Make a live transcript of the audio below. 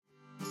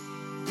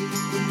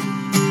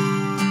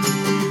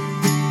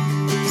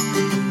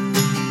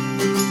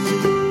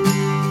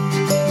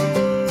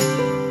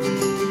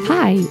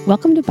Hey,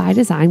 welcome to By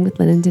Design with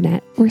Lynn and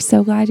Danette. We're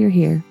so glad you're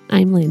here.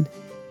 I'm Lynn.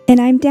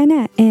 And I'm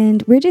Danette,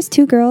 and we're just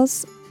two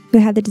girls who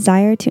have the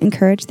desire to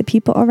encourage the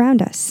people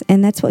around us.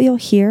 And that's what you'll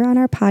hear on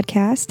our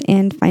podcast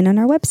and find on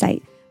our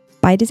website,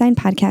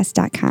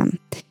 bydesignpodcast.com.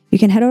 You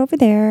can head over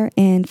there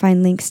and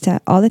find links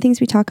to all the things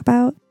we talk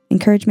about,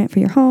 encouragement for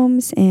your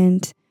homes,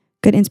 and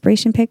good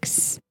inspiration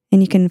picks.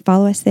 And you can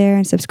follow us there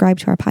and subscribe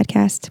to our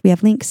podcast. We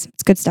have links.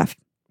 It's good stuff.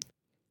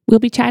 We'll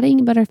be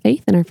chatting about our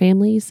faith and our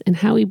families and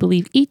how we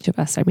believe each of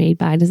us are made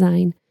by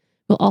design.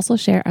 We'll also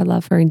share our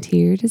love for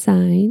interior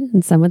design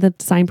and some of the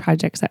design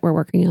projects that we're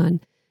working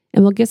on.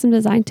 And we'll give some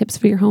design tips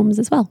for your homes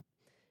as well.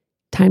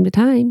 Time to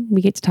time,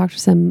 we get to talk to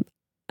some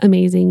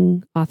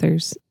amazing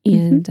authors.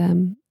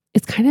 And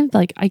it's kind of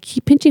like, I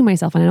keep pinching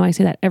myself. And I know I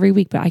say that every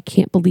week, but I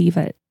can't believe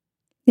it.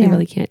 Yeah. I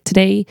really can't.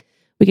 Today,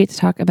 we get to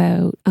talk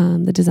about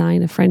the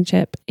design of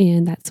friendship.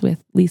 And that's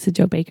with Lisa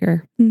Jo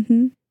Baker.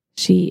 Mm-hmm.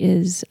 She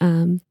is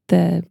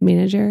the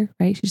manager,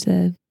 right? She's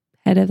the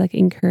head of like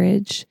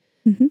Encourage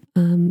with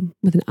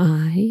an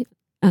I.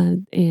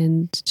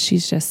 And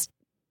she's just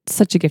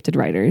such a gifted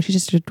writer. And she's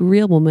just a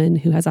real woman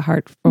who has a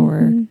heart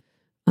for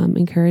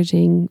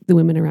encouraging the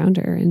women around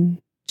her.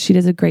 And she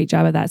does a great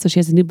job of that. So she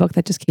has a new book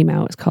that just came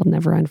out. It's called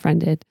Never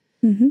Unfriended.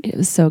 It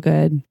was so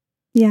good.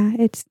 Yeah,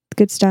 it's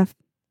good stuff.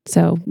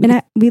 So,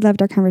 we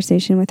loved our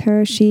conversation with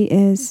her. She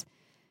is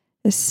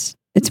this.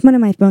 It's one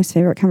of my most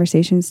favorite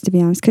conversations, to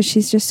be honest, because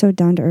she's just so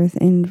down to earth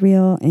and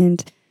real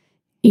and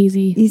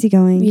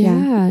easygoing.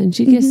 Yeah. And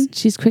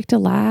she's quick to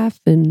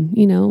laugh and,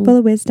 full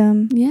of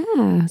wisdom.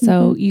 Yeah.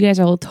 So you guys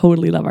will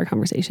totally love our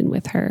conversation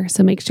with her.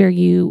 So make sure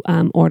you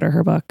order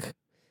her book,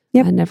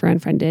 Never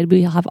Unfriended.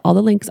 We'll have all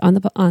the links on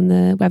the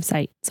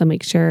website. So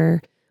make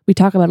sure we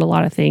talk about a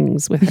lot of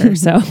things with her.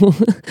 So,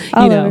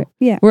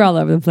 we're all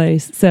over the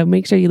place. So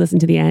make sure you listen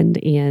to the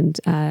end and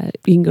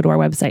you can go to our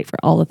website for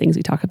all the things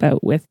we talk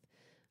about with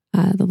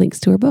the links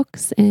to her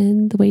books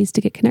and the ways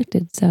to get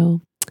connected.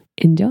 So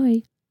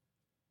enjoy.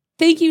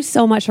 Thank you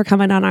so much for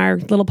coming on our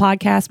little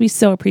podcast. We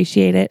so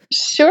appreciate it.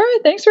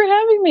 Sure. Thanks for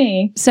having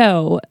me.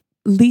 So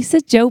Lisa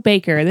Jo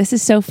Baker, this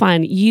is so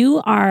fun.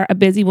 You are a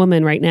busy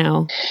woman right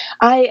now.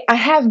 I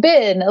have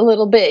been a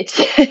little bit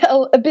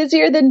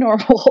busier than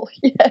normal.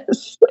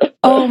 Yes.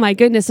 Oh my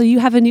goodness. So you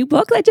have a new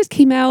book that just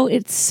came out.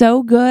 It's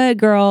so good,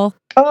 girl.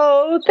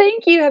 Oh,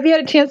 thank you. Have you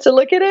had a chance to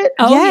look at it?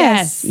 Oh,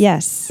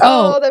 yes.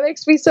 Oh, that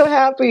makes me so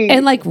happy.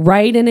 And like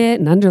write in it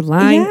and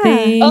underline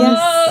things.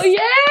 Oh,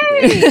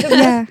 yay.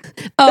 Yeah.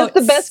 That's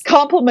the best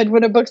compliment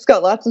when a book's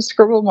got lots of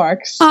scribble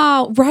marks.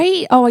 Oh,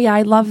 right. Oh, yeah.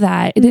 I love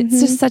that. And it's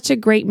just such a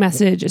great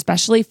message,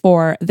 especially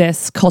for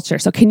this culture.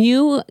 So can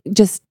you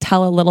just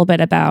tell a little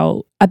bit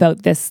about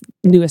this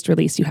newest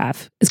release you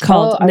have? It's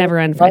called Never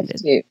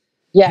Unfriended.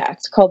 Yeah,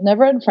 it's called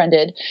Never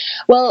Unfriended.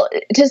 Well,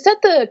 to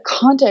set the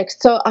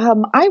context, so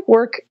I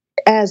work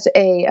as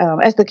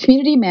the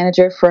community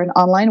manager for an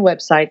online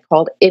website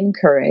called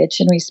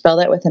Encourage, and we spell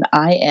that with an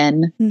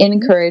I-N,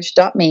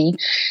 encourage.me.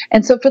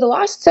 And so for the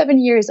last 7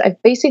 years,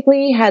 I've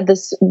basically had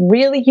this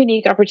really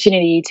unique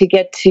opportunity to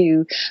get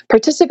to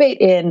participate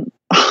in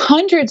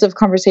hundreds of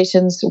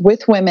conversations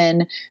with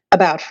women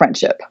about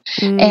friendship.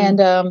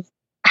 And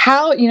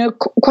how,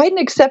 quite an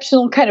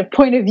exceptional kind of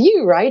point of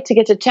view, right? To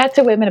get to chat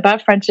to women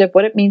about friendship,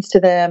 what it means to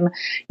them,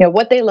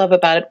 what they love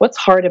about it, what's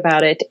hard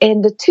about it.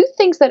 And the two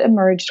things that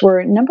emerged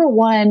were, number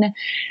one,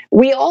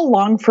 we all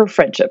long for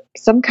friendship,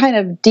 some kind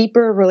of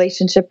deeper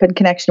relationship and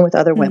connection with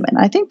other women.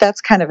 I think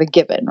that's kind of a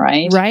given,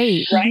 right?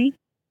 Right.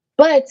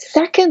 But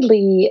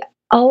secondly,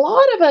 a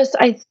lot of us,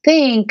 I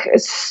think,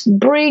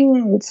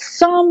 bring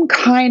some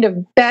kind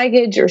of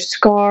baggage or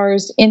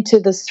scars into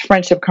this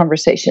friendship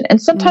conversation.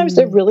 And sometimes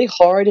they're really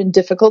hard and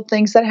difficult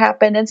things that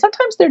happen. And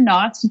sometimes they're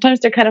not.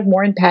 Sometimes they're kind of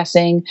more in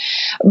passing.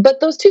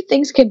 But those two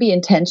things can be in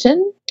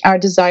tension, our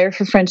desire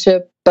for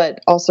friendship,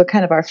 but also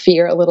kind of our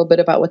fear a little bit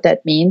about what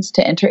that means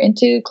to enter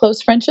into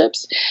close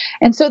friendships.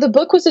 And so the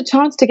book was a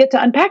chance to get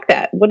to unpack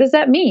that. What does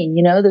that mean?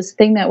 This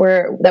thing that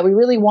we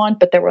really want,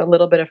 but that we're a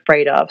little bit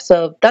afraid of.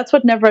 So that's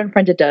what Never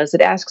Unfriended does.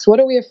 It asks, what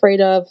are we afraid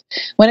of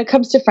when it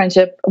comes to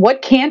friendship?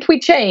 What can't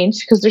we change?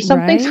 Because there's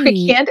some things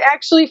we can't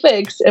actually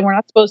fix and we're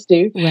not supposed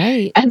to.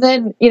 Right. And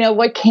then,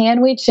 what can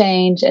we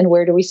change and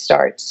where do we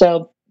start?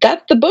 So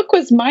the book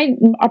was my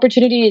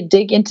opportunity to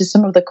dig into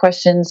some of the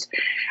questions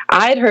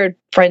I'd heard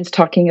friends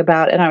talking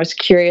about, and I was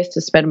curious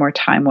to spend more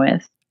time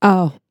with.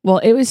 Oh, well,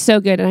 it was so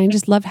good. And I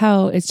just love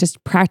how it's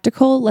just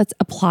practical. Let's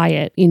apply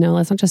it,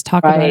 let's not just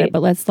talk about it,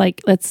 but let's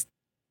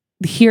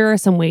here are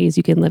some ways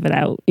you can live it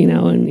out,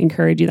 and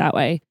encourage you that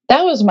way.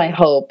 That was my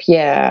hope.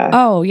 Yeah.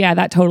 Oh, yeah.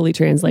 That totally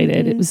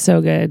translated. It was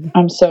so good.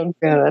 I'm so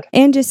good.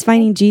 And just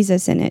finding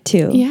Jesus in it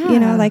too.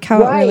 Yeah. Like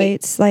how it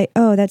relates. Like,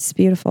 oh, that's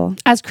beautiful.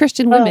 As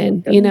Christian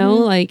women,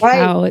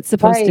 how it's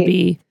supposed to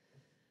be.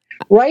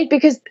 Right,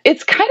 because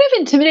it's kind of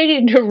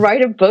intimidating to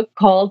write a book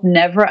called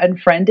Never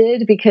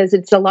Unfriended because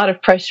it's a lot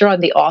of pressure on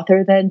the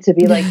author then to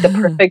be like the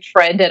perfect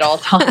friend at all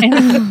times.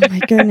 Oh my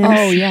goodness.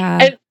 Oh, yeah.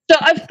 And so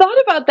I've thought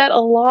about that a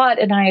lot,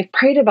 and I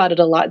prayed about it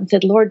a lot and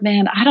said, Lord,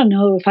 man, I don't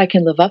know if I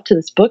can live up to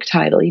this book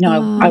title. You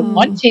know, I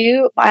want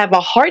to, I have a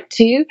heart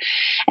to.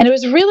 And it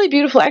was really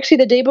beautiful. Actually,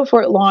 the day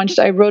before it launched,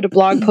 I wrote a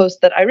blog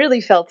post that I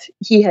really felt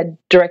he had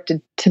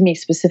directed to me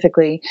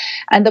specifically.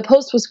 And the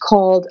post was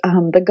called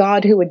The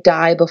God Who Would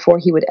Die Before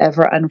He Would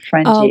Ever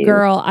Unfriend You. Oh,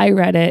 girl, I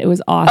read it. It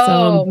was awesome.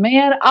 Oh,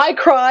 man, I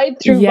cried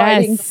through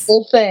writing the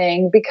whole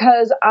thing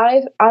because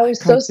I was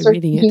so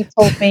certain he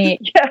told me,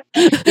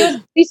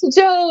 he said,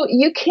 Jo,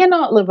 you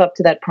cannot live up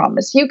to that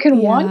promise. You can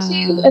want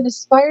to and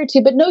aspire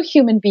to, but no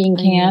human being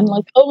can.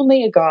 Like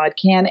only a God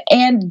can,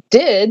 and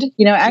did,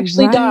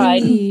 actually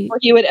died before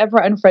he would ever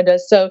unfriend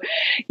us. So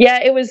yeah,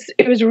 it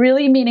was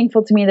really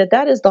meaningful to me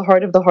that is the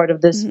heart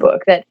of this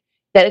book, that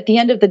at the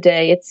end of the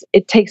day,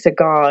 it takes a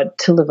God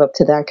to live up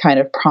to that kind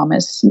of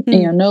promise.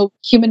 No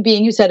human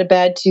being who's had a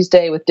bad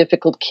Tuesday with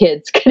difficult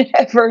kids can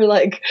ever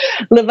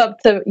live up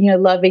to,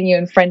 loving you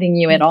and friending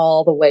you in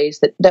all the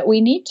ways that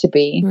we need to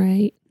be.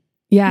 Right.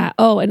 Yeah.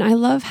 Oh, and I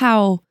love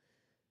how,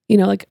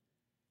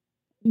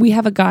 we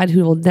have a God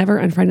who will never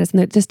unfriend us, and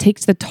it just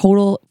takes the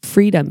total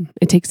freedom.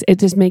 It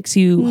just makes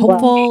you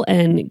hopeful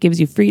and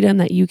gives you freedom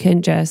that you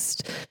can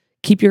just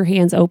keep your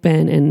hands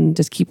open and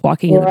just keep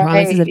walking in the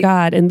promises of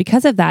God. And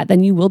because of that,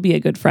 then you will be a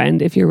good friend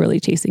if you're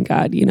really chasing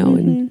God,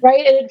 And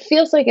right. And it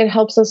feels like it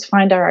helps us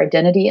find our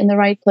identity in the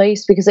right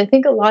place, because I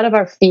think a lot of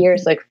our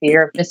fears, like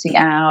fear of missing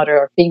out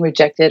or being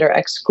rejected or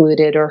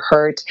excluded or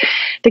hurt,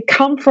 they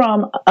come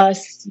from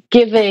us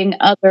giving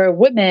other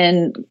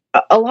women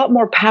a lot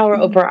more power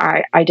over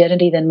our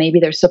identity than maybe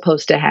they're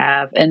supposed to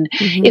have. And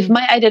if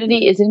my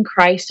identity is in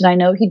Christ and I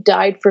know he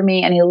died for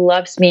me and he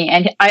loves me,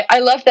 and I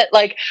love that,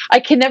 I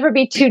can never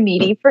be too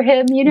needy for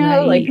him,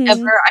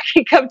 ever. I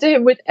can come to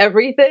him with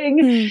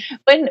everything.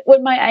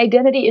 When my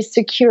identity is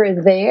secure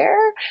there,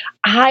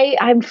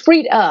 I'm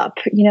freed up,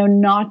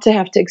 not to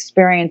have to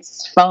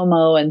experience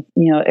FOMO and,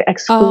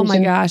 exclusion. Oh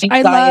my gosh.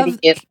 Anxiety.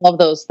 I love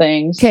those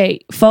things. Okay.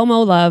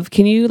 FOMO love.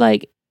 Can you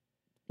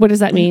what does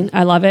that mean?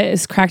 I love it.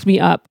 It's cracked me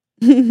up.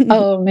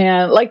 Oh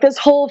man, this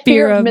whole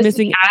fear of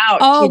missing out.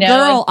 Oh,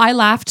 girl, I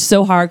laughed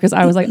so hard because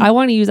I was like, I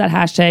want to use that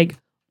hashtag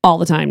all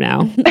the time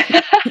now.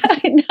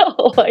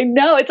 I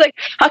know. It's like,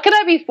 how can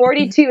I be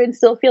 42 and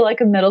still feel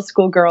like a middle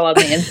school girl on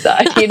the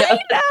inside? I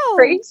know.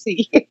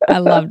 Crazy. I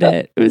loved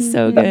it. It was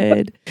so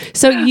good.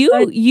 So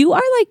you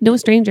are no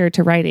stranger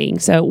to writing.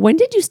 So when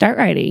did you start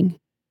writing?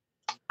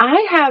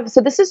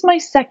 So this is my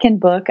second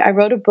book. I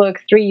wrote a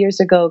book 3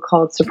 years ago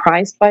called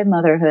Surprised by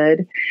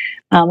Motherhood,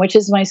 which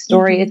is my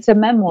story. It's a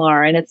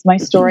memoir, and it's my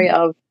story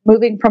of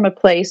moving from a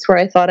place where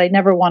I thought I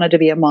never wanted to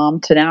be a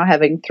mom to now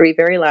having 3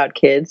 very loud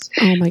kids.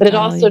 Oh my but it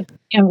golly. also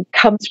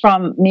comes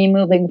from me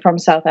moving from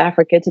South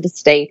Africa to the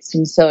States.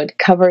 And so it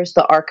covers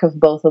the arc of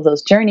both of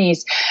those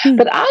journeys.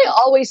 But I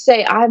always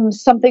say I'm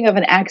something of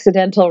an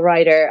accidental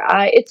writer.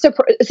 It's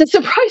a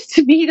surprise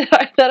to me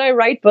that I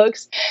write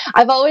books.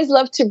 I've always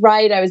loved to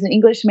write. I was an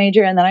English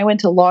major, and then I went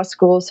to law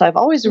school. So I've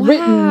always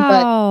written,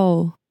 but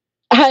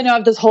I know I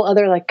have this whole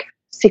other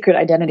secret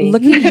identity.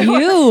 Look at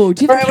you.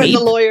 Or I was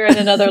a lawyer in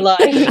another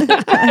life.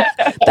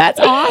 That's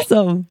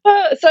awesome.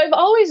 So I've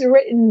always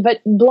written, but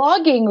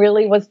blogging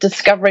really was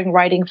discovering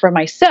writing for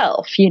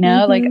myself,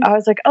 I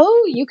was like,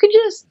 oh, you can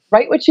just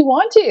write what you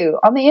want to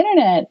on the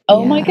internet.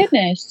 Oh my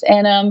goodness.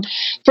 And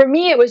for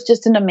me, it was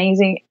just an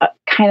amazing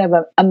kind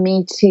of a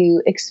Me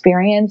Too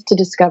experience to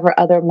discover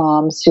other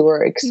moms who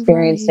are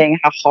experiencing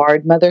how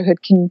hard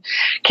motherhood can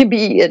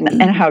be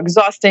and how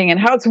exhausting and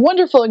how it's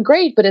wonderful and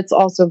great, but it's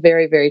also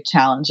very, very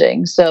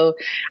challenging. So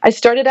I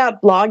started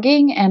out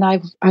blogging, and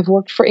I've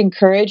worked for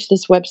Encourage,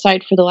 this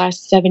website, for the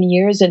last 7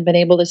 years, and been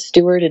able to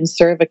steward and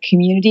serve a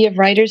community of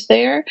writers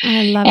there.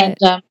 I love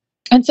it.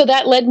 And so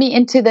that led me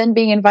into then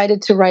being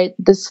invited to write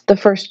the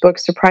first book,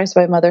 Surprised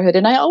by Motherhood.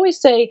 And I always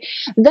say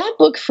that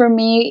book for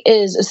me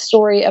is a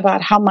story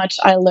about how much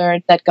I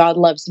learned that God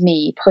loves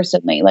me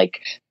personally.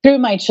 Through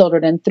my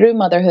children and through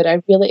motherhood,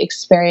 I really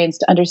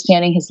experienced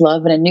understanding his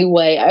love in a new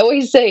way. I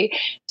always say,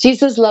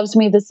 Jesus loves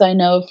me, this I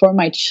know, for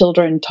my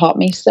children taught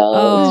me so.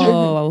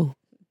 Oh.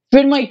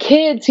 Through my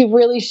kids who've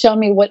really shown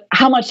me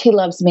how much he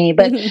loves me,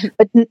 but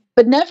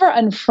Never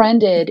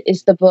Unfriended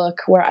is the book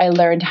where I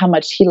learned how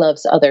much he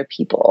loves other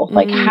people,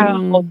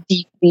 how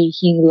deeply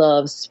he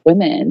loves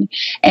women,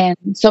 and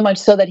so much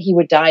so that he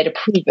would die to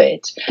prove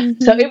it.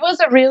 So it was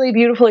a really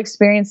beautiful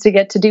experience to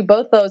get to do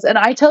both those. And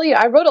I tell you,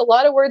 I wrote a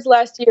lot of words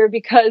last year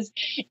because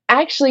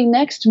actually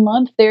next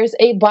month there's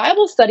a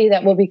Bible study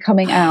that will be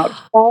coming out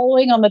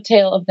following on the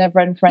tail of Never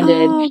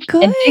Unfriended. Oh,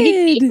 good. And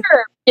digging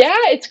deeper. Yeah,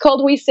 it's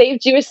called We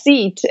Saved You a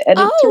Seat, and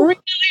it's really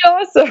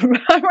awesome.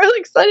 I'm really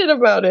excited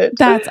about it.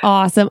 That's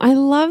awesome. I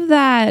love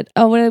that.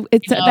 Oh,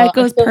 that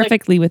goes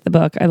perfectly with the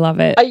book. I love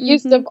it. I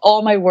used up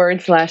all my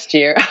words last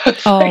year.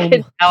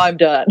 Now I'm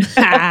done.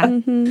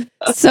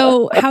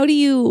 So how do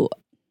you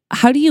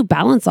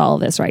balance all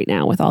of this right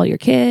now with all your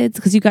kids?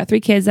 Because you've got 3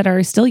 kids that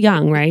are still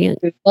young, right?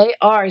 They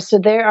are. So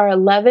there are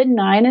 11,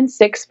 9, and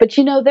 6, but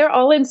they're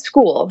all in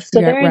school. So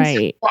they're in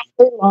school all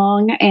day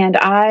long. And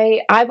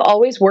I've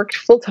always worked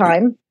full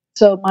time.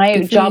 So my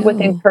Good for job with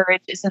you.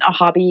 Encourage isn't a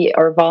hobby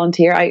or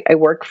volunteer. I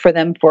work for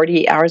them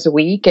 40 hours a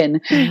week.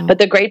 But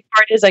the great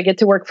part is I get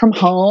to work from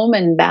home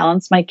and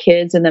balance my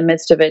kids in the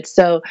midst of it.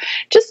 So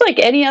just like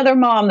any other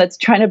mom that's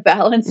trying to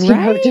balance,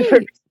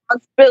 different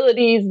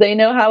responsibilities, they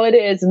know how it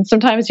is. And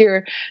sometimes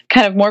you're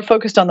kind of more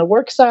focused on the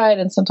work side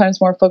and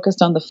sometimes more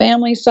focused on the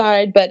family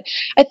side. But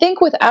I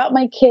think without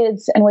my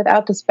kids and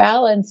without this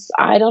balance,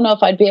 I don't know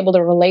if I'd be able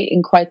to relate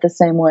in quite the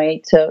same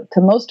way to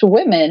most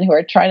women who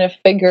are trying to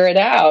figure it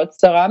out.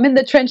 So I'm in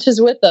the trenches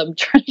with them,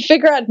 trying to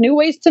figure out new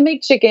ways to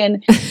make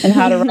chicken and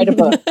how to write a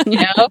book,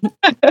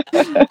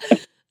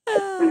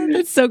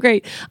 That's so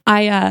great.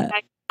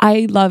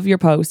 I love your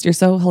post. You're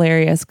so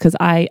hilarious because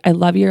I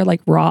love your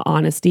like raw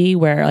honesty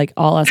where like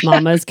all us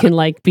mamas can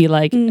like be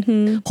like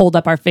hold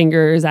up our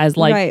fingers as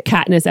like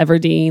Katniss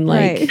Everdeen,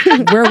 like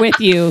we're with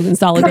you in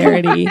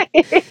solidarity.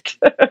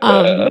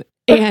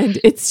 And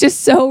it's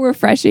just so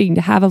refreshing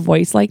to have a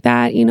voice like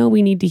that.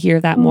 We need to hear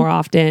that more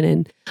often.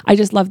 And I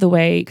just love the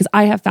way, because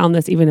I have found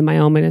this even in my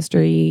own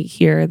ministry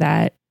here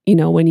that,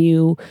 when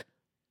you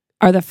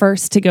are the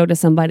first to go to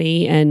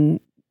somebody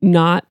and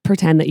not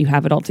pretend that you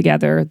have it all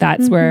together,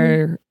 that's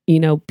where,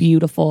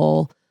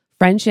 beautiful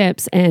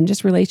friendships and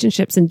just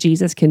relationships in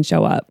Jesus can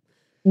show up.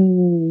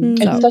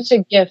 It's such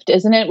a gift,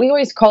 isn't it? We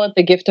always call it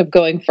the gift of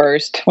going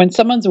first. When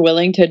someone's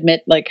willing to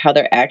admit like how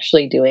they're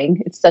actually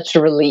doing, it's such a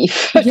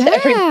relief to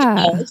everyone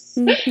else.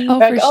 Oh, like,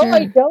 for sure.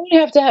 I don't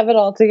have to have it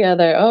all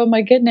together. Oh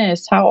my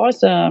goodness, how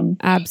awesome.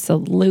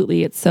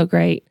 Absolutely. It's so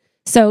great.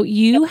 So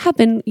you have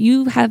been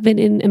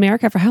in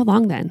America for how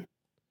long then?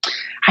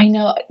 I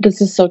know,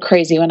 this is so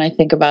crazy when I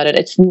think about it.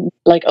 It's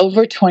like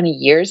over 20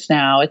 years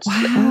now. It's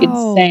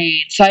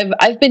insane. So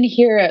I've been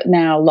here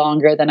now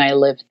longer than I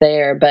lived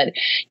there. But,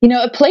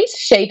 a place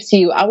shapes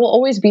you. I will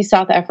always be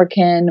South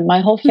African.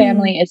 My whole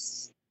family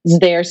is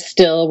there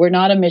still. We're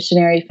not a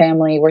missionary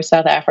family. We're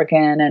South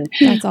African. And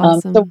that's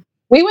awesome. So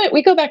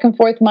we go back and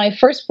forth. My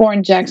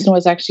firstborn, Jackson,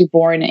 was actually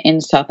born in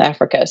South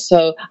Africa.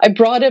 So I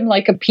brought him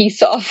like a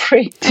peace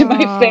offering to my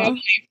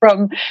family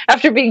from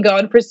after being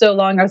gone for so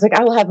long. I was like,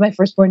 I will have my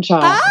firstborn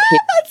child.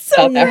 That's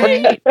so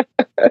great.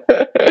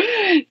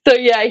 So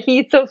yeah,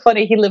 he's so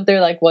funny. He lived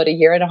there like a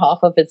year and a half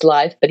of his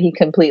life, but he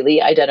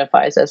completely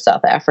identifies as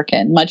South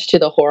African, much to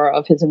the horror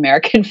of his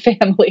American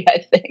family, I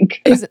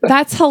think.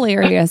 That's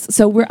hilarious.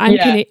 So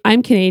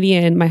I'm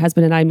Canadian. My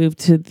husband and I moved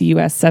to the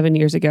US 7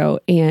 years ago,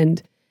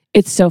 and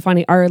it's so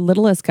funny. Our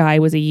littlest guy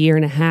was a year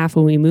and a half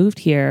when we moved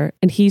here,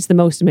 and he's the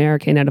most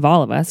American out of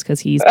all of us because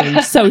he's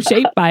been so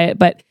shaped by it.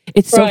 But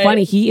it's so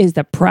funny. He is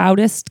the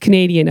proudest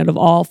Canadian out of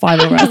all 5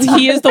 of us.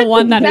 He is the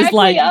one that is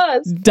like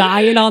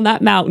dying on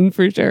that mountain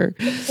for sure.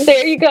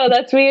 There you go.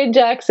 That's me and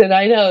Jackson.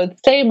 I know.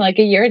 Same, like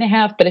a year and a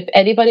half. But if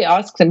anybody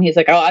asks him, he's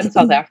like, oh, I'm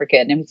South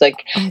African. And he's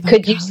like,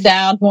 could you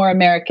sound more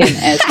American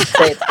as you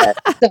say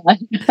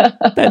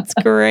that? That's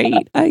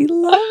great. I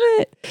love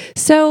it.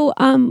 So,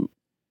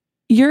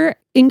 you're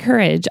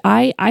Encourage.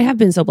 I have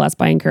been so blessed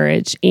by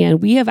Encourage,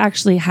 and we have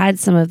actually had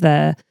some of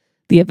the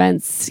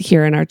events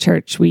here in our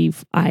church. We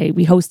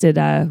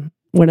hosted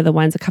one of the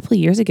ones a couple of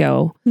years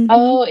ago.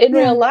 Oh, in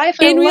real life?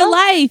 In real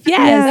life,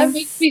 yes. That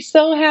makes me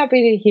so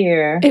happy to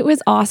hear. It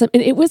was awesome,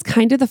 and it was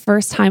kind of the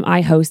first time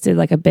I hosted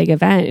like a big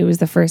event. It was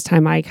the first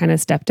time I kind of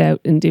stepped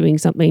out and doing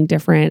something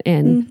different,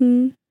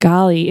 and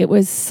golly, it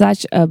was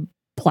such a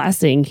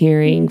blessing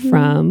hearing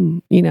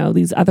from,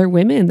 these other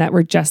women that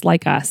were just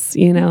like us,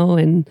 and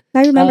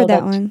I remember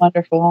that one.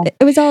 Wonderful.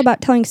 It was all about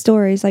telling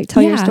stories, like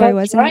tell your story,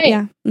 wasn't it?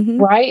 Yeah.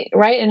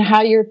 Right. And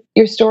how your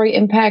story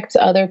impacts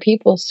other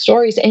people's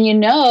stories.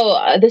 And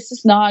this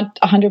is not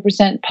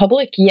 100%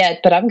 public yet,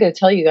 but I'm going to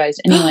tell you guys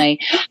anyway.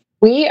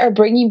 We are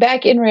bringing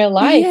back In Real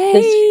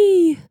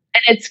Life.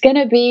 And it's going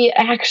to be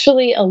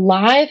actually a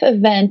live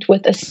event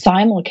with a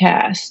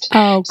simulcast.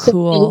 Oh,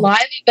 cool. So the live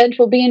event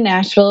will be in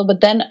Nashville,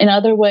 but then in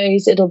other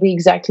ways, it'll be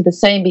exactly the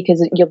same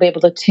because you'll be able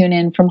to tune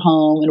in from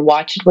home and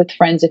watch it with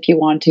friends if you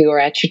want to,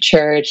 or at your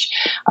church.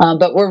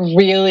 But we're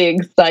really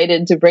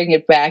excited to bring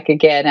it back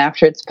again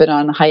after it's been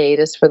on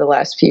hiatus for the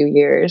last few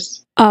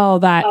years. Oh,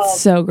 that's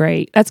so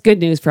great. That's good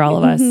news for all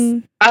of us.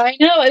 I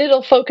know. And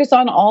it'll focus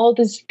on all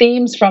these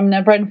themes from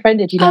Never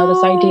Unfriended.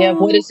 This idea of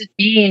what does it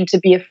mean to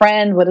be a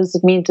friend? What does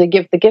it mean to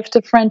give the gift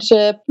of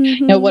friendship?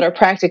 What are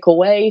practical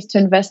ways to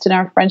invest in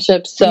our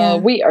friendships? So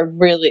we are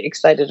really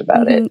excited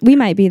about it. We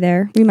might be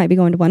there. We might be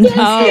going to one.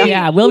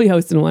 Yeah. We'll be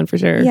hosting one for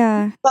sure.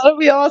 Yeah. That'll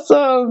be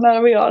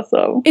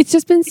awesome. It's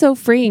just been so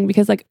freeing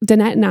because like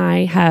Danette and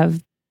I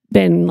have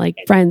been like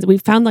friends.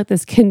 We've found like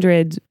this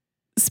kindred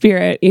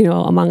spirit,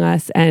 among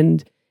us,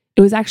 and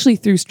it was actually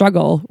through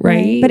struggle,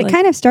 right? But it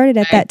kind of started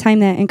at that time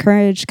that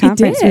Encourage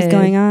conference was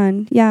going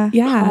on.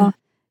 Yeah.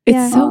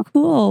 It's so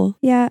cool.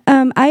 Yeah.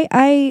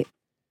 I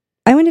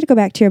wanted to go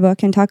back to your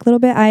book and talk a little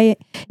bit.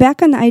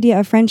 Back on the idea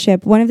of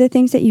friendship, one of the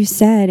things that you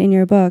said in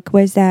your book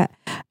was that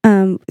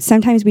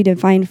sometimes we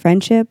define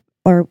friendship,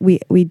 or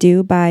we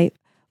do, by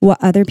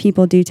what other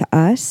people do to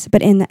us,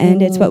 but in the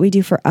end, it's what we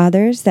do for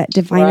others that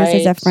define us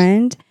as a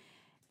friend.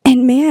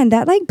 And man,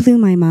 that like blew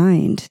my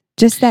mind.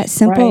 Just that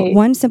simple,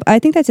 I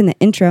think that's in the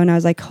intro, and I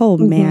was like, oh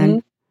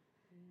man.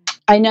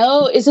 I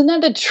know. Isn't that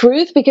the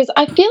truth? Because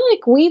I feel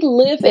like we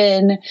live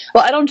in,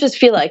 well, I don't just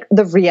feel like,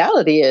 the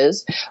reality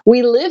is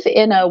we live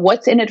in a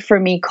what's in it for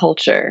me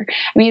culture.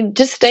 I mean,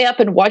 just stay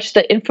up and watch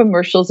the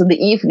infomercials in the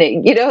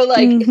evening,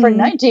 like for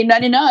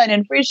 $19.99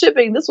 and free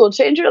shipping, this will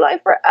change your life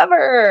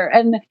forever.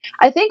 And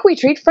I think we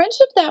treat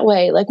friendship that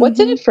way. Like, what's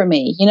in it for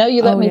me? You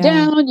let me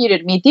down. You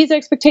didn't meet these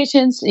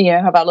expectations.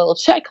 Have a little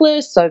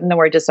checklist. So then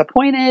we're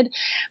disappointed.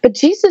 But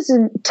Jesus'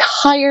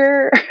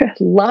 entire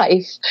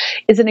life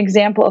is an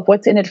example of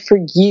what's in it for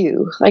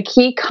you. Like,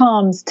 he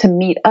comes to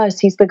meet us.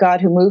 He's the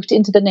God who moved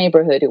into the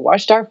neighborhood, who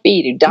washed our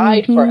feet, who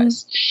died for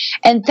us.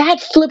 And that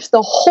flips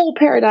the whole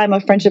paradigm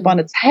of friendship on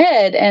its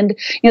head. And,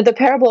 the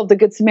parable of the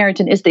Good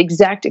Samaritan is the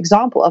exact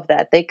example of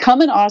that. They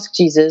come and ask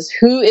Jesus,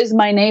 who is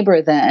my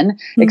neighbor then,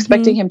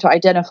 expecting him to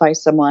identify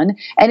someone.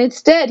 And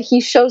instead, he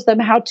shows them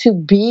how to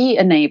be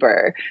a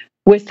neighbor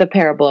with the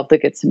parable of the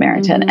Good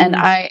Samaritan. And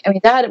I mean,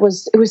 it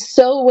was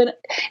so, when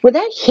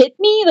that hit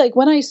me, like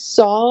when I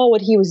saw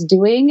what he was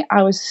doing,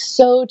 I was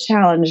so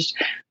challenged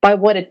by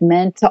what it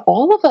meant to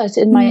all of us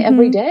in my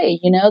everyday,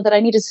 that I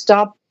need to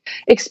stop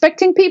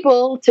expecting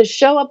people to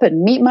show up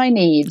and meet my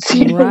needs.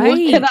 What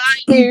can I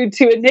do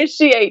to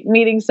initiate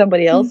meeting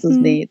somebody else's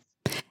needs?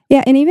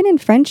 Yeah. And even in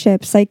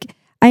friendships, like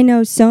I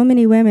know so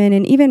many women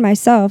and even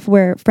myself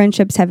where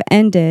friendships have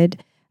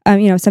ended,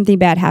 something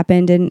bad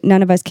happened and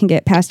none of us can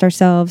get past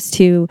ourselves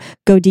to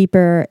go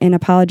deeper and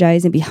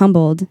apologize and be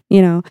humbled,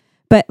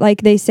 but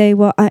like they say,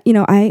 well, I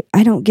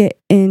don't get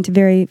into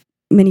very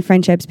many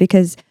friendships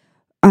because,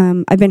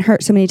 I've been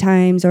hurt so many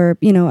times or,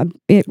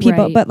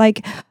 people,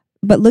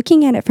 but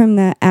looking at it from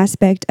the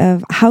aspect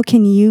of how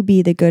can you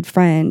be the good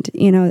friend,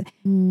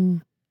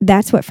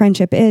 that's what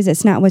friendship is.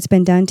 It's not what's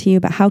been done to you,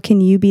 but how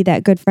can you be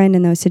that good friend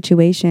in those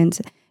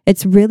situations?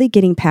 It's really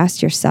getting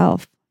past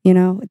yourself.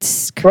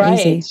 It's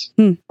crazy.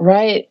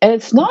 Right. And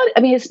it's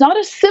not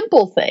a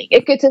simple thing.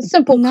 It's a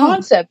simple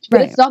concept,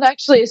 but it's not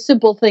actually a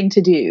simple thing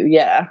to do.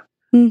 Yeah.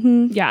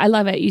 Yeah. I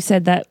love it. You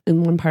said that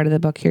in one part of the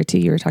book here too,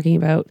 you were talking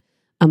about,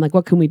 like,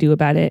 what can we do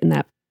about it? In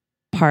that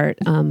part,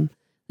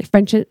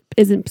 friendship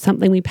isn't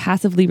something we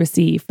passively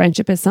receive.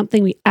 Friendship is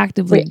something we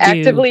actively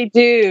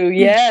do.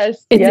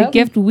 Yes. It's a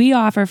gift we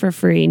offer for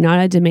free, not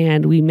a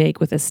demand we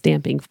make with a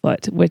stamping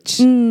foot, which,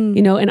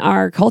 in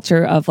our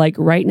culture of like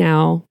right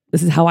now,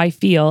 this is how I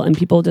feel. And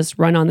people just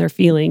run on their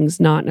feelings,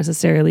 not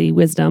necessarily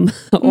wisdom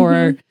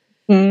or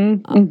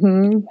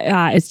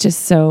it's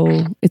just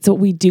it's what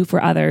we do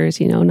for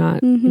others,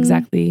 not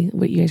exactly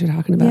what you guys are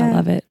talking about. I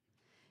love it.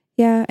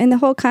 Yeah. And the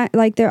whole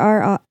there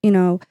are,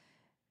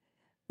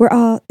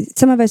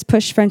 some of us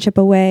push friendship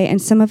away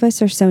and some of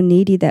us are so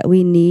needy that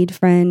we need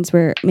friends.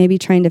 We're maybe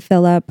trying to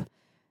fill up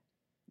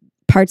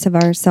parts of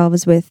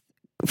ourselves with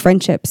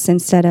friendships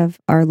instead of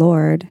our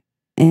Lord.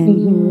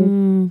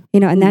 And,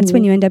 and that's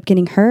when you end up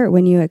getting hurt,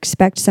 when you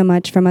expect so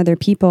much from other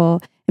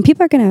people and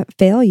people are going to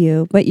fail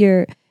you, but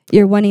you're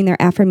wanting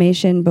their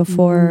affirmation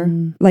before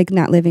like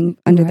not living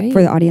under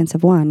for the audience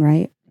of one,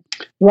 right?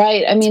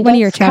 Right. I mean, it's one of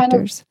your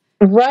chapters.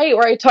 Right,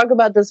 where I talk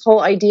about this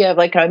whole idea of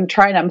like,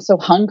 I'm so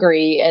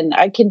hungry and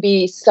I can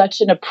be such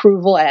an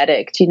approval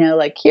addict,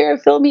 like, here,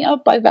 fill me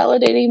up by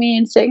validating me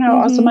and saying how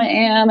awesome I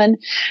am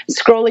and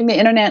scrolling the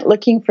internet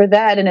looking for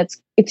that. And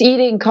it's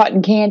eating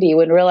cotton candy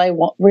when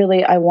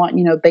really I want,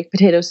 baked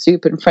potato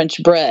soup and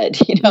French bread,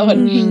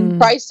 and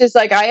Christ is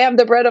like, I am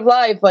the bread of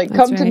life. Like, that's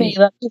come to me,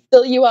 let me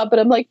fill you up.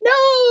 And I'm like,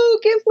 no,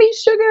 give me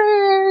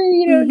sugar,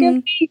 give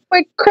me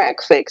quick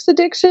crack fix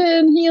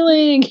addiction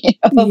healing.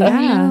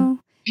 Yeah.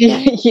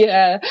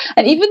 Yeah.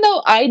 And even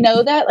though I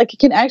know that, like, it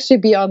can actually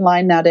be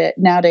online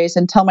nowadays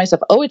and tell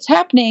myself, oh, it's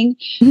happening.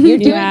 You're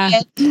doing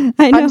it.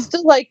 I know.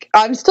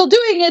 I'm still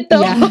doing it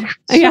though. Yeah.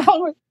 What's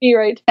wrong with me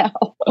right now?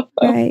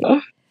 Right.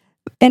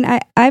 And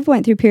I've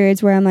went through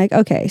periods where I'm like,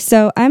 okay,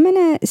 so I'm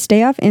going to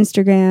stay off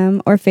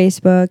Instagram or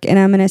Facebook and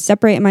I'm going to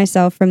separate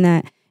myself from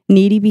that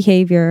needy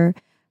behavior.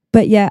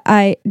 But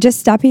yeah, just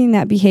stopping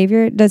that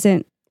behavior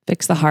doesn't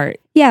fix the heart.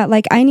 Yeah.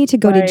 Like I need to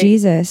go to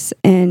Jesus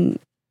and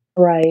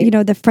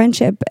the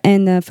friendship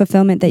and the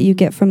fulfillment that you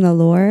get from the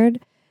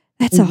Lord,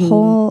 that's a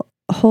whole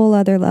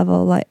other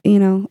level. Like,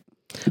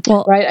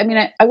 Well, right. I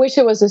mean, I wish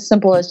it was as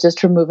simple as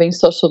just removing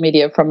social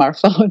media from our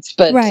phones,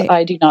 but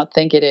I do not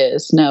think it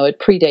is. No, it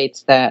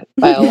predates that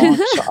by a long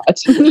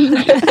shot.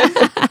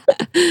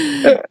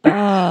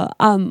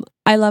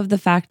 I love the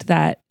fact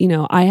that,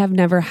 I have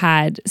never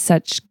had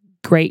such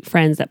great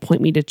friends that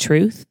point me to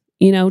truth,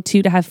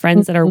 to have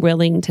friends that are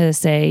willing to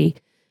say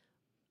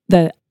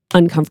the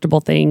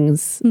uncomfortable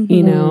things,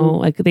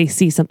 like they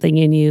see something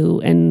in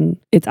you and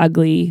it's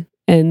ugly,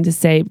 and to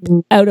say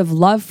out of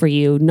love for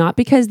you, not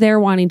because they're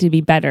wanting to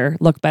be better,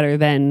 look better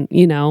than,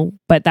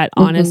 but that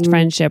honest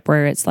friendship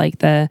where it's like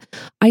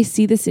I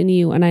see this in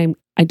you and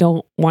I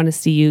don't want to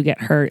see you get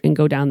hurt and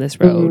go down this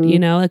road,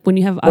 like when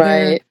you have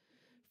other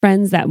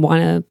friends that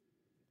want to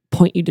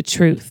point you to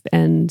truth.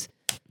 And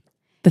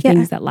the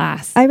things that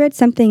last. I read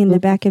something in the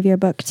back of your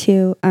book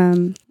too.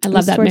 I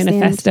love that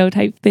manifesto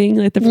type thing,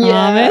 like the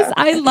promise.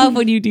 I love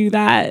when you do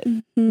that.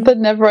 The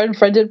never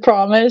unfriended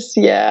promise.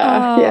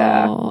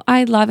 Yeah.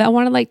 I love it. I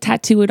want to like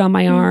tattoo it on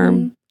my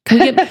arm.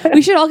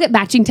 We should all get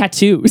matching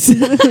tattoos.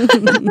 Well,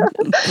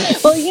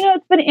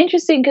 it's been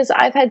interesting because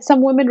I've had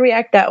some women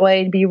react that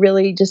way and be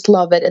really just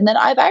love it. And then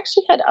I've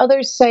actually had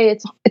others say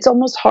it's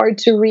almost hard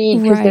to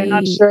read because they're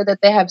not sure that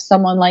they have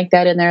someone like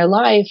that in their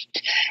life.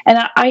 And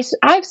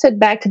I've said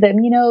back to them,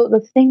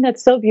 the thing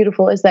that's so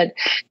beautiful is that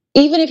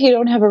even if you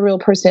don't have a real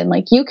person,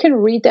 like you can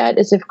read that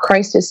as if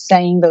Christ is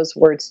saying those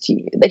words to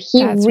you, that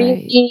he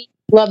really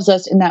loves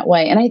us in that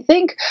way. And I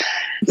think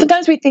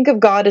sometimes we think of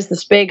God as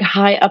this big,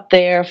 high up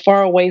there,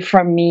 far away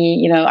from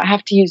me. I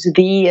have to use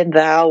thee and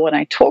thou when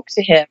I talk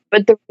to him.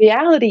 But the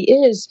reality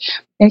is,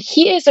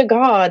 he is a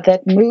God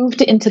that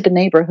moved into the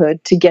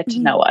neighborhood to get to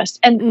know us.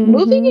 And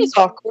moving is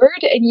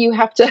awkward, and you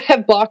have to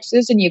have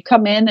boxes, and you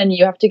come in and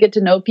you have to get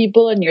to know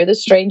people, and you're the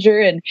stranger.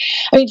 And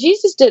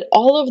Jesus did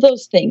all of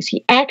those things.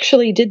 He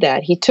actually did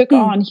that. He took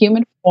on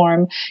human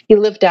form. He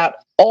lived out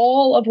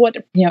all of what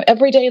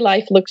everyday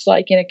life looks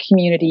like in a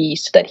community,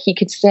 so that he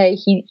could say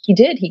he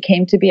did. He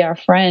came to be our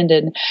friend,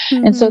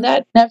 and so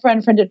that never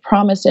unfriended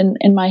promise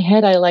in my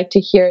head, I like to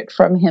hear it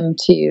from him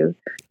too.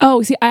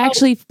 Oh, see, I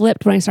actually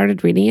flipped when I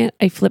started reading it.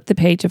 I flipped the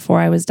page before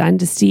I was done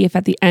to see if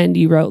at the end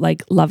you wrote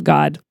like "love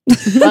God."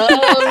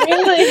 Oh,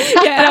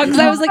 really? Yeah, because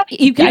I was like,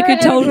 I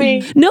could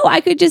totally. No,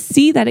 I could just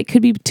see that it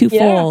could be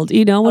twofold.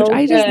 Which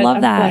I just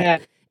love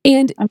that.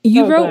 And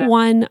you wrote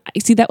one.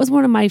 See, that was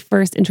one of my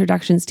first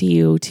introductions to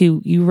you.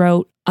 You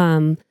wrote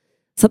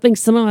something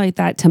similar like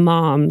that to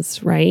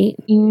moms, right?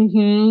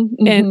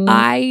 And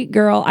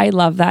I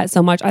love that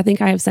so much. I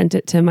think I have sent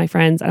it to my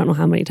friends. I don't know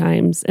how many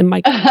times. And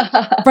my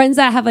friends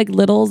that have like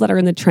littles that are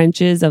in the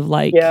trenches of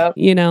like,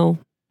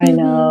 I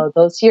know.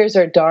 Those years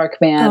are dark,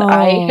 man.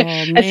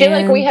 I feel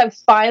like we have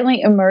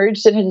finally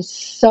emerged, and it is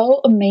so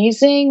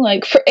amazing.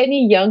 Like for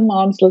any young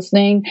moms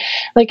listening,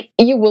 like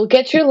you will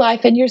get your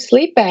life and your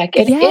sleep back.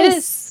 And it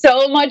is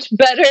so much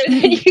better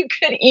than you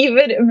could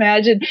even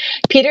imagine.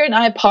 Peter and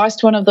I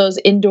passed one of those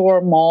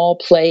indoor mall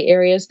play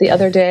areas the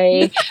other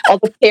day. All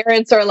the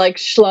parents are like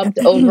slumped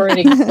over and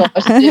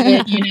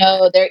exhausted.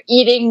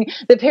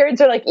 The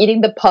parents are like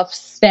eating the puff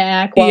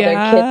snack while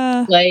their kids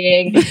are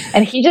playing.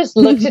 And he just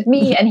looked at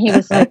me and he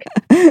was like,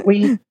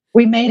 we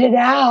made it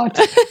out.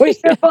 We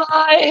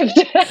survived.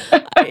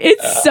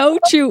 It's so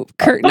true.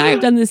 Kurt and I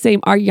have done the same.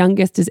 Our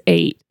youngest is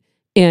 8.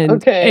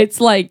 And it's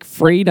like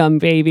freedom,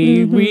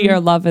 baby. We are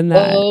loving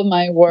that. Oh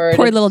my word!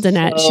 Poor little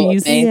Danette.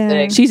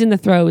 She's in the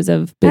throes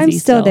of busy. I'm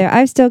still there.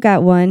 I've still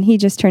got one. He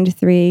just turned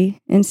 3,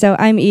 and so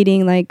I'm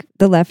eating like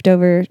the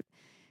leftover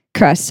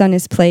crusts on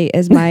his plate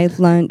as my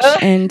lunch,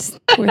 and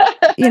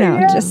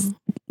just.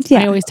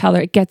 Yeah. I always tell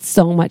her it gets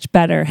so much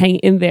better. Hang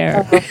in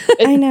there.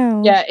 I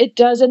know. Yeah, it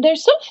does. And they're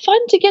so fun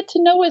to get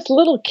to know as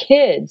little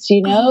kids,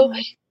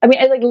 I mean,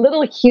 like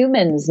little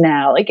humans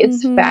now. Like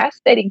it's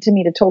fascinating to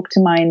me to talk to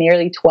my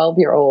nearly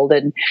 12-year-old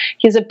and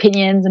his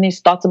opinions and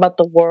his thoughts about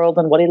the world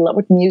and what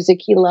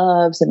music he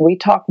loves. And we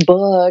talk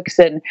books.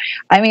 And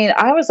I mean,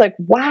 I was like,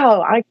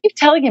 wow, I keep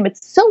telling him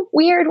it's so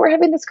weird. We're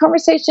having this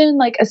conversation.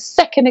 Like a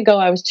second ago,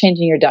 I was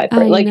changing your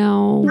diaper. I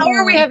know. How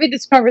are we having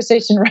this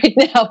conversation right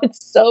now?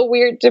 It's so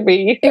weird to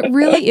me. It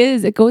really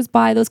is. It goes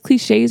by. Those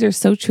cliches are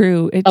so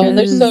true.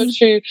 They're so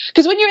true.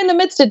 Because when you're in the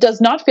midst, it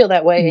does not feel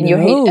that way. And you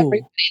hate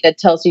everybody that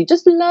tells you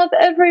just love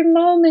every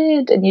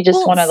moment, and you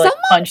just want to like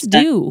punch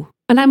them. Do.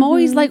 And I'm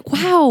always like,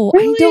 wow,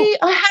 really?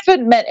 I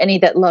haven't met any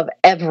that love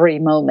every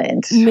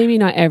moment. Maybe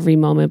not every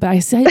moment, but I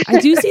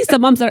do see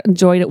some moms that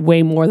enjoyed it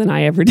way more than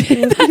I ever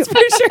did. That's for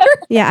sure.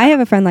 Yeah, I have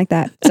a friend like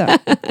that. So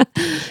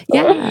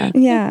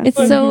yeah.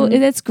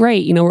 It's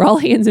great. We're all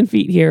hands and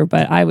feet here,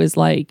 but I was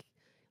like,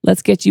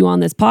 let's get you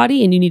on this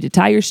potty and you need to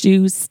tie your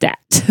shoes stat.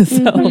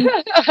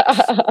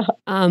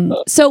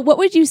 So what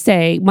would you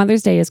say?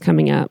 Mother's Day is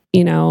coming up,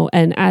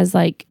 and as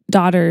like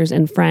daughters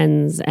and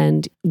friends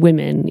and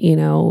women,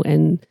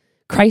 and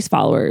Christ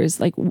followers,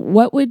 like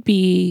what would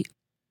be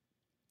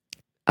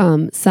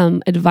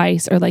some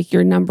advice or like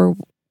your number,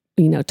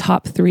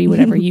 top 3,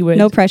 whatever you would.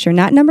 No pressure.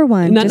 Not number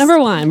 1. Not number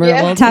 1.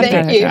 We'll top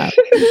thank you.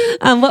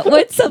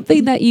 What's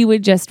something that you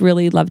would just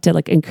really love to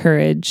like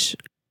encourage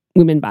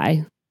women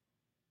by?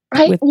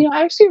 I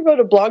actually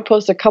wrote a blog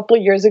post a couple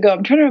of years ago.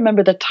 I'm trying to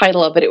remember the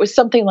title of it. It was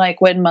something like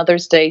when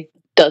Mother's Day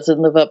doesn't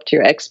live up to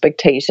your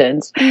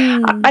expectations.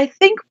 I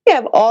think we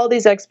have all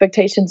these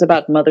expectations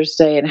about Mother's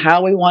Day and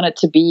how we want it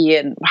to be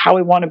and how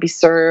we want to be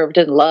served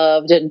and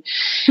loved. And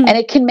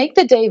it can make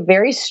the day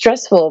very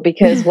stressful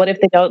because what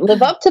if they don't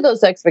live up to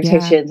those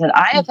expectations? Yeah. And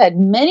I have had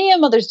many a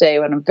Mother's Day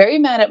when I'm very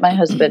mad at my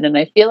husband and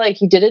I feel like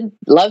he didn't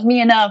love me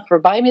enough or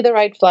buy me the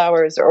right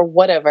flowers or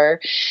whatever.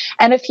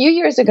 And a few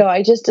years ago,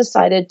 I just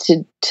decided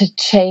to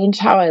change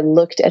how I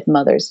looked at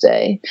Mother's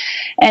Day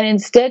and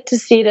instead to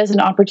see it as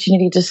an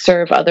opportunity to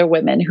serve other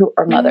women women who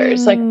are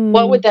mothers? Like,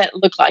 what would that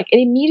look like?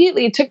 And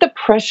immediately it took the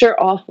pressure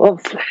off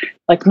of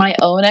like my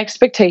own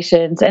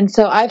expectations. And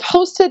so I've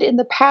hosted in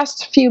the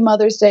past few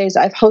Mother's Days,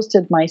 I've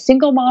hosted my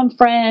single mom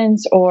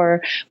friends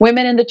or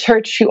women in the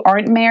church who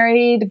aren't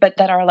married, but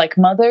that are like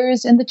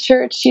mothers in the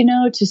church, you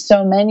know, to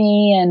so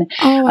many. And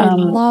I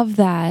love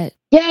that.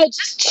 Yeah,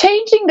 just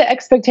changing the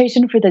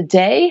expectation for the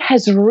day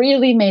has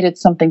really made it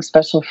something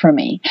special for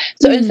me.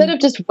 So instead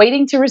of just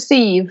waiting to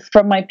receive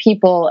from my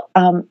people,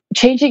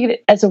 changing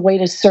it as a way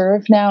to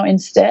serve now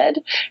instead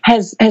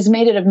has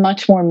made it a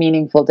much more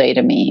meaningful day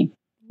to me.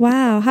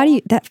 Wow. How do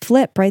you, that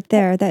flip right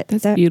there?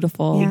 That's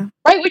beautiful. Yeah.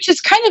 Right, which is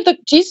kind of the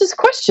Jesus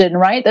question,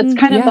 right? That's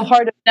kind of the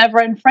heart of Never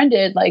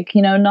Unfriended, like,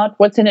 you know, not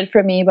what's in it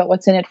for me, but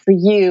what's in it for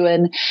you.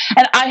 And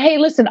hey,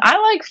 listen, I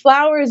like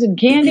flowers and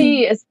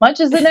candy as much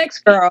as the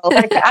next girl.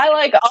 Like, I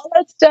like all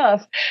that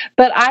stuff.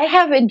 But I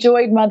have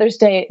enjoyed Mother's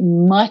Day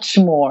much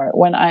more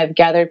when I've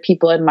gathered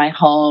people in my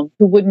home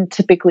who wouldn't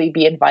typically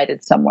be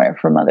invited somewhere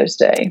for Mother's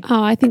Day.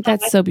 Oh, I think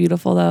that's so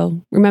beautiful, though.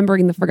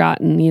 Remembering the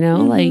forgotten, you know,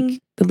 like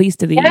the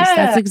least of these. Yeah.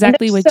 That's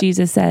exactly what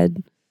Jesus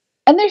said.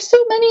 And there's so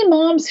many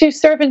moms who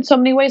serve in so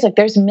many ways. Like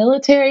there's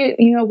military,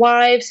 you know,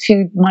 wives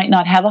who might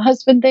not have a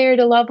husband there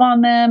to love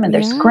on them. And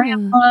there's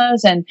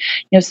grandmas and,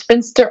 you know,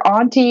 spinster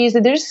aunties.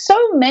 And there's so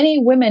many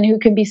women who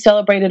can be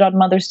celebrated on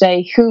Mother's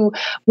Day who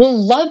will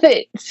love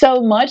it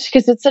so much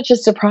because it's such a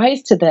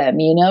surprise to them,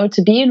 you know,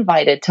 to be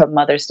invited to a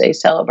Mother's Day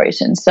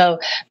celebration. So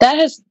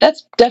that's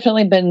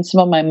definitely been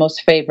some of my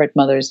most favorite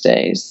Mother's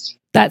Days.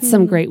 That's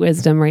some great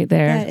wisdom right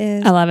there. That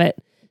is. I love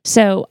it.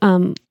 So,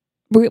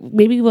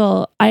 maybe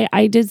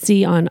I did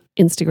see on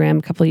Instagram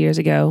a couple of years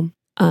ago,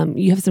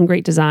 you have some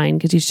great design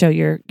because you show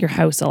your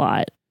house a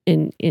lot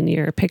in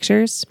your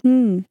pictures.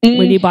 When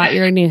you bought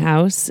your new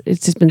house,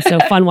 it's just been so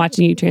fun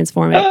watching you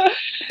transform it.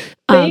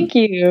 Thank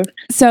you.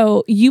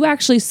 So you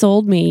actually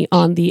sold me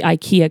on the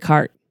IKEA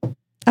cart.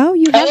 Oh,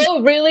 you have?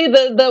 Oh, really?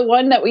 The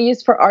one that we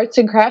use for arts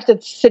and crafts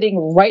that's sitting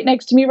right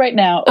next to me right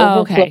now,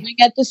 overflowing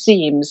at the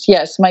seams.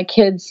 Yes, my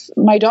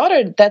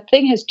daughter, that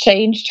thing has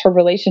changed her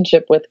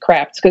relationship with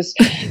crafts because,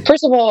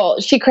 first of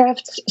all, she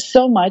crafts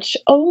so much.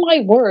 Oh,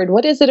 my word.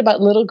 What is it about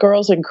little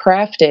girls and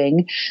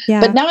crafting? Yeah.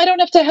 But now I don't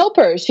have to help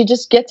her. She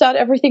just gets out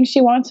everything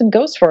she wants and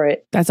goes for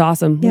it. That's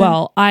awesome. Yeah.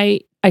 Well,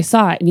 I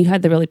saw it and you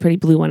had the really pretty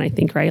blue one, I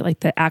think, right?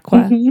 Like the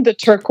aqua. The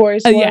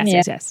turquoise one.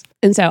 Yes.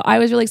 And so I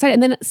was really excited.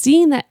 And then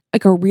seeing that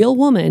like a real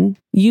woman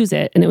use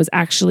it and it was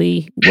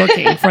actually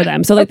working for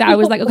them. So like that, I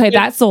was like, okay,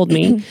 that sold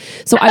me.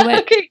 So I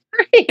went, okay,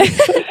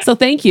 great. So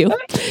thank you.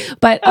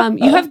 But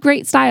you have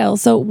great style.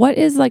 So what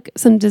is like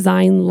some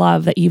design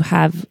love that you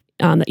have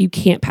that you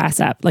can't pass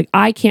up? Like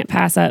I can't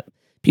pass up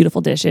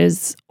beautiful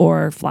dishes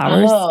or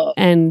flowers.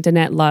 And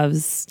Danette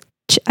loves...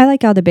 I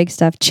like all the big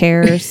stuff,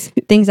 chairs,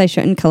 things I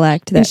shouldn't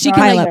collect. And she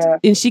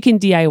can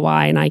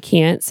DIY and I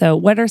can't. So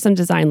what are some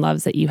design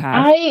loves that you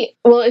have?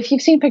 Well, if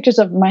you've seen pictures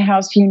of my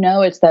house, you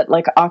know it's that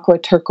like aqua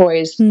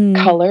turquoise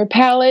color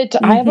palette.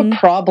 I have a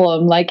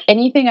problem. Like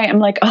anything I'm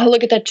like, oh,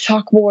 look at that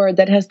chalkboard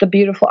that has the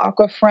beautiful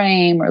aqua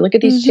frame, or look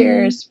at these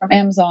chairs from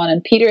Amazon.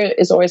 And Peter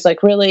is always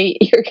like, really,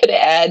 you're going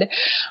to add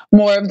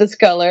more of this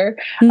color.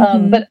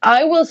 But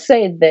I will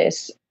say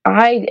this.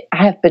 I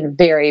have been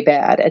very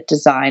bad at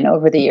design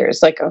over the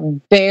years, like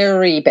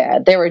very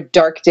bad. There were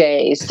dark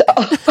days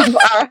of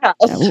our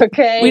house,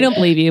 okay? We don't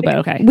believe you, but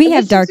okay. We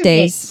have dark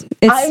days.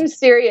 I'm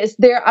serious.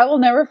 I will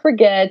never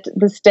forget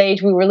the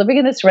stage. We were living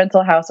in this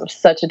rental house. It was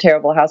such a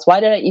terrible house. Why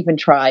did I even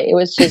try? It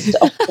was just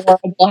a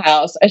horrible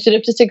house. I should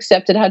have just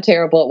accepted how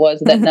terrible it was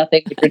and that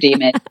nothing could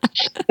redeem it.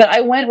 But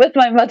I went with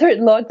my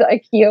mother-in-law to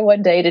IKEA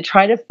one day to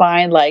try to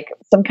find like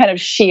some kind of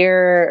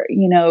sheer,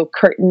 you know,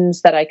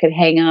 curtains that I could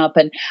hang up.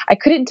 And I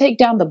couldn't take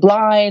down the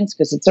blinds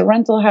because it's a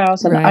rental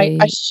house and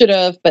I should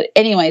have, but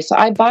anyway, so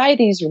I buy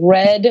these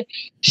red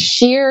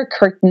sheer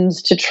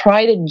curtains to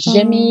try to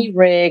jimmy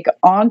rig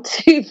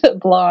onto the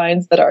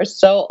blinds that are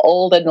so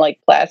old and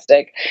like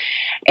plastic,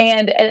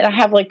 and I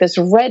have like this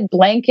red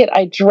blanket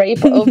I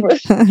drape over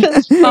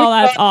this. Oh,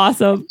 that's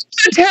awesome.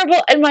 So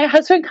terrible. And my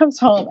husband comes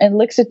home and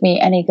looks at me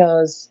and he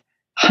goes,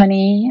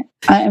 honey,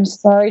 I am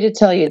sorry to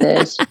tell you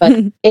this, but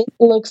it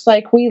looks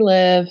like we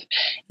live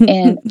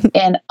in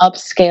an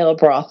upscale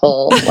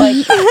brothel.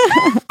 Like,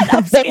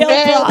 the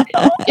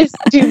red is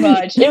too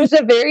much. It was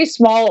a very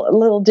small,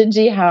 little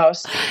dingy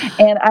house.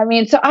 And I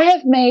mean, so I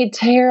have made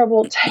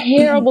terrible,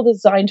 terrible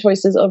design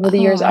choices over the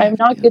years. I am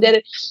not good at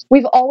it.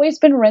 We've always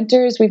been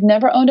renters. We've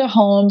never owned a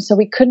home, so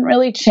we couldn't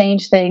really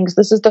change things.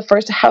 This is the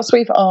first house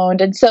we've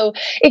owned. And so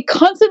it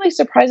constantly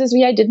surprises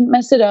me I didn't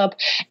mess it up.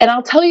 And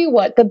I'll tell you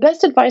what, the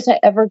best advice I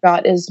ever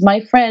got is my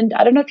friend,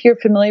 I don't know if you're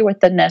familiar with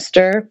the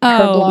Nester.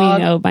 Oh,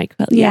 we know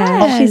Michael.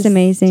 Yeah, she's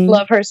amazing.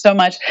 Love her so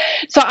much.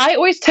 So I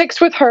always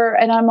text with her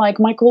and I'm like,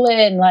 Michael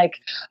Lynn, like,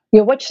 you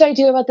know, what should I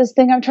do about this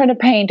thing I'm trying to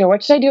paint? Or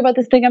what should I do about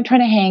this thing I'm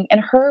trying to hang?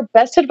 And her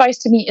best advice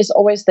to me is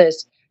always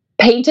this: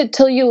 paint it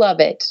till you love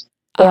it.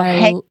 Or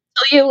hang it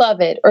till you love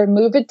it. Or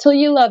move it till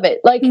you love it.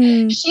 Like,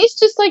 she's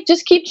just like,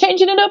 just keep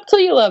changing it up till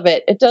you love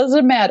it. It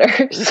doesn't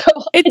matter. So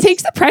it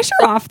takes the pressure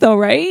off though,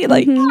 right?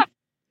 Like,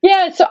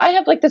 Yeah, so I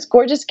have like this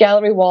gorgeous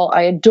gallery wall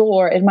I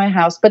adore in my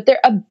house, but there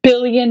are a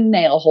billion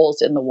nail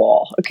holes in the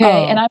wall.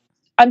 Okay, and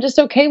I'm just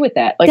okay with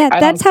that. Like,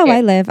 that's how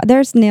I live.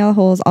 There's nail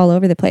holes all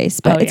over the place,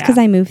 but it's because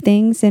I move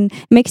things and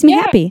it makes me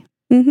happy.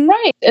 Mm-hmm.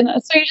 Right. And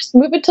so you just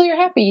move it till you're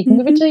happy. You can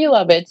move it till you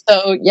love it.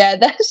 So yeah,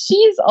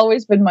 she's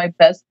always been my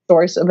best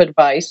source of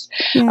advice.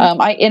 Yeah.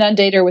 I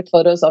inundate her with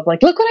photos of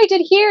like, look what I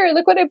did here.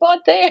 Look what I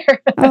bought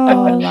there.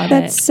 Oh, I love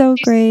that's it. So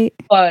great.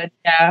 Fun.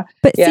 Yeah.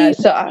 But see,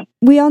 so,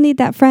 we all need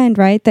that friend,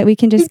 right? That we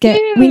can just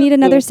we need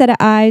another set of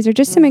eyes or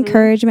just some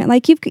encouragement.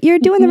 Like you're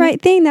doing the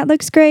right thing. That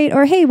looks great.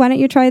 Or, hey, why don't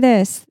you try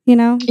this? You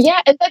know? Yeah.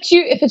 And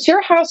if it's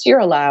your house, you're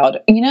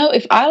allowed. You know,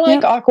 if I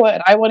like aqua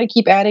and I want to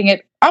keep adding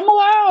it, I'm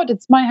allowed.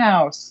 It's my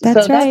house.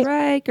 That's right. That's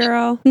right,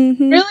 girl.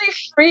 Mm-hmm. Really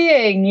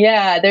freeing.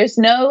 Yeah. There's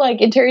no like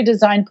interior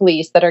design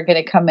police that are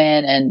going to come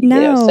in and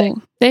say,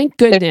 thank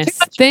goodness.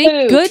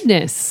 Thank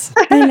goodness.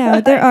 I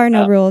know. There are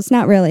no rules.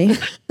 Not really.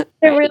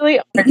 There really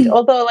aren't.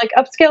 Although like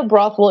upscale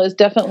brothel is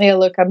definitely a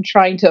look I'm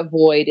trying to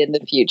avoid in the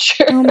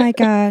future. Oh my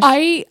gosh.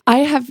 I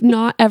have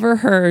not ever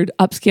heard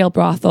upscale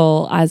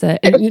brothel as a,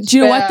 do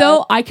you know what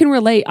though? I can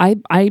relate.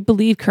 I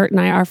believe Kurt and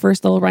I, our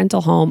first little rental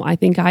home, I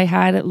think I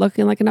had it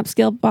looking like an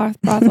upscale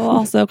brothel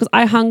also because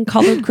I hung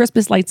colored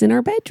Christmas lights in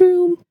our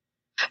bedroom.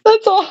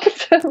 That's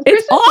awesome.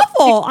 It's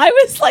awful. I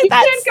was like, you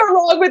can't go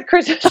wrong with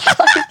Christmas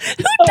lights.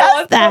 Who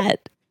does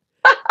that?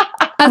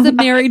 As a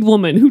married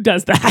woman, who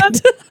does that?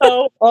 That's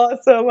so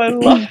awesome. I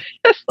love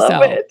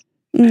it.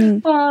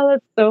 Oh,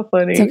 that's so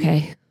funny. It's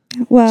okay.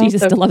 Well,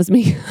 Jesus still loves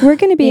me. We're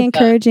going to be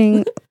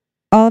encouraging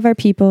all of our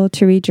people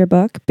to read your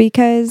book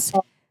because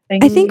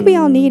I think we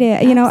all need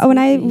it. You know, when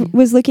I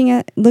was looking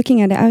at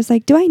it, I was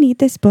like, do I need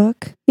this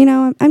book? You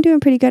know, I'm doing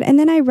pretty good. And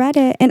then I read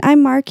it and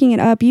I'm marking it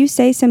up. You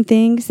say some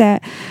things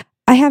that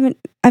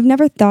I've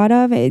never thought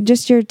of.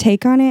 Just your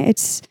take on it.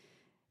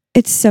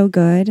 It's so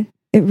good.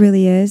 It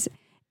really is.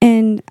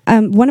 And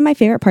one of my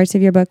favorite parts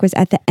of your book was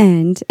at the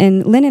end.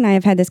 And Lynn and I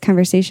have had this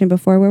conversation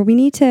before where we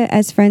need to,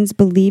 as friends,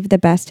 believe the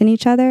best in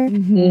each other.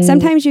 Mm-hmm.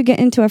 Sometimes you get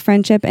into a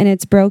friendship and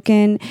it's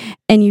broken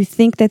and you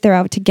think that they're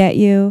out to get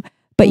you,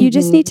 but you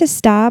just need to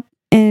stop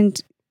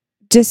and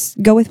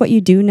just go with what you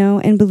do know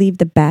and believe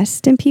the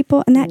best in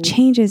people. And that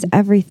changes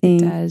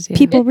everything. It does, yeah.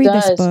 People read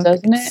this book.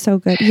 It's so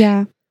good.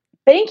 Yeah.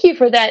 Thank you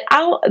for that.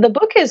 The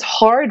book is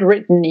hard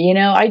written. You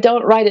know, I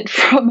don't write it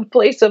from a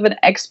place of an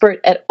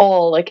expert at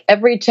all. Like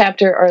every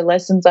chapter are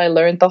lessons I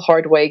learned the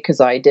hard way because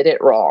I did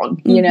it wrong.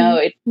 Mm-hmm. You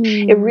know,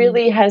 it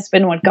really has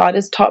been what God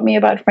has taught me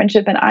about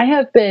friendship. And I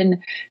have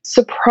been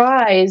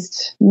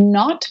surprised,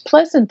 not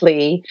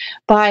pleasantly,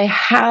 by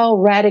how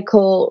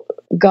radical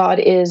God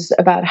is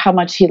about how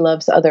much he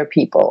loves other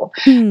people.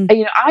 You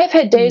know, I've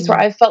had days where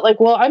I felt like,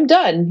 well, I'm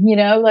done. You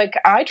know, like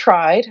I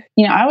tried,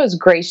 you know, I was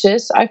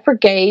gracious. I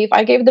forgave.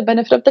 I gave the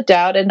benefit of the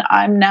doubt and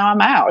I'm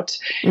out.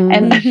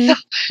 And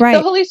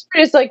the Holy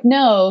Spirit is like,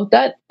 no,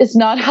 that is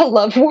not how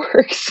love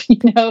works. You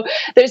know,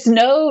 there's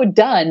no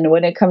done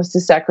when it comes to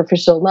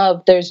sacrificial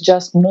love. There's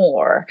just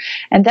more.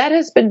 And that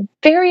has been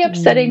very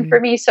upsetting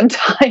for me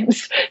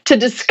sometimes to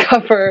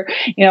discover,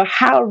 you know,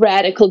 how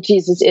radical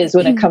Jesus is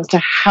when it comes to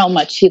how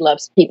much he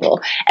loves people.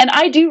 And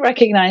I do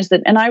recognize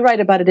that, and I write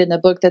about it in the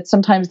book, that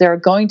sometimes there are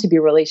going to be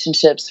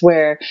relationships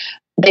where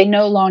they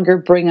no longer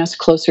bring us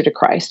closer to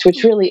Christ,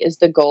 which really is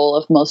the goal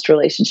of most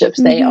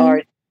relationships. They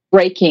are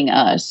breaking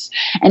us.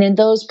 And in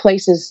those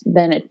places,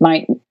 then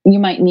you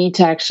might need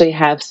to actually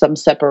have some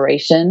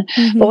separation.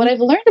 But what I've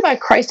learned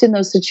about Christ in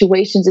those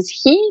situations is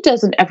he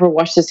doesn't ever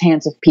wash his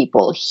hands of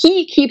people.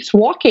 He keeps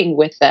walking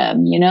with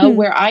them, you know,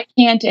 where I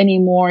can't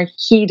anymore,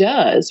 he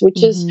does,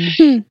 which is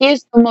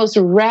the most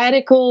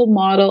radical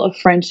model of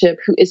friendship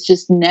who is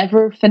just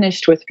never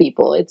finished with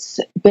people. It's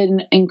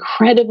been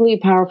incredibly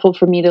powerful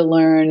for me to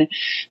learn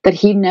that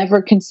he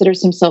never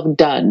considers himself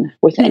done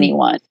with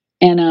anyone.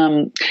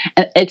 And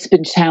it's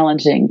been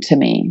challenging to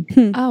me.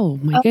 Oh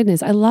my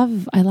goodness. I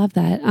love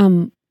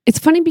that. It's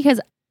funny because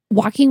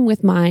walking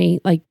with my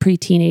like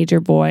pre-teenager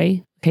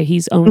boy, okay,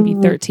 he's only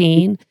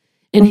 13,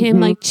 and him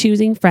like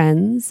choosing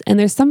friends. And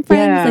there's some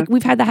friends, like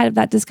we've had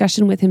that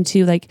discussion with him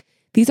too. Like,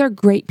 these are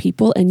great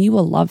people and you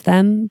will love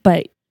them,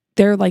 but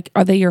they're like,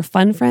 are they your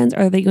fun friends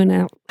or are they going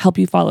to help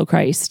you follow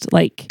Christ?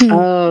 Like,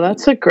 oh,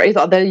 that's a great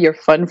thought. Are they your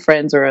fun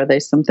friends or are they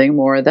something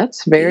more?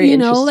 That's very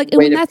interesting. Like,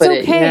 and that's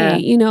okay.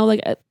 You know,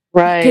 like,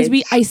 right.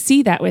 Because I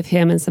see that with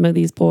him and some of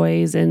these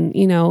boys, and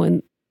you know,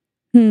 and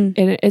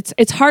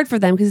it's hard for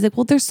them because he's like,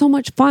 well, there's so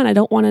much fun. I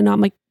don't want to not.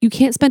 I'm like, you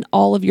can't spend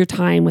all of your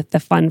time with the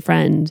fun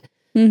friend,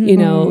 you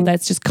know,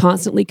 that's just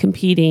constantly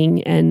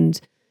competing, and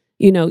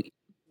you know,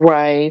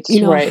 right.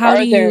 You know, right.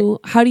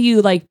 how do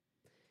you like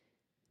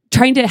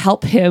trying to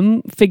help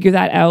him figure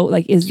that out?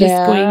 Like, is this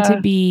going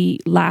to be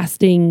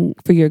lasting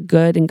for your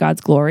good and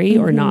God's glory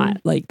or not?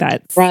 Like,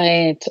 that's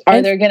right.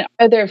 Are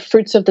there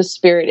fruits of the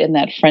Spirit in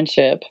that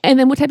friendship? And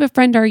then what type of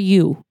friend are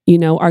you? You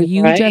know, are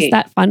you just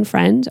that fun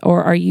friend,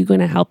 or are you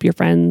going to help your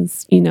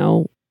friends, you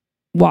know,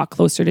 walk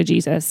closer to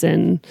Jesus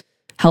and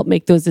help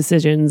make those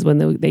decisions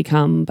when they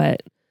come?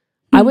 But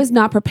I was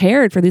not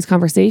prepared for these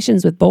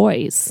conversations with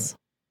boys.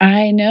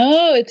 I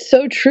know, it's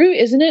so true,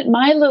 isn't it?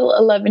 My little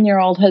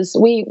 11-year-old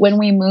when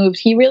we moved,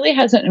 he really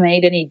hasn't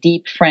made any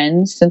deep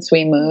friends since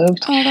we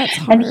moved. Oh, that's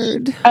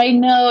hard. I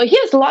know he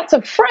has lots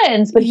of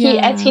friends, but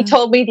as he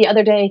told me the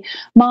other day,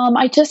 Mom,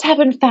 I just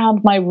haven't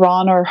found my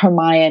Ron or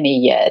Hermione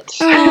yet.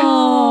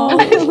 Oh,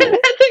 Isn't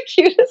that the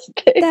cutest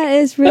thing? that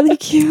is really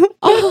cute.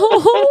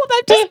 Oh,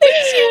 that just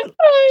makes you.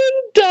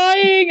 I'm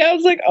dying. I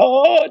was like,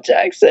 oh,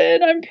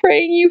 Jackson, I'm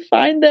praying you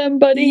find them,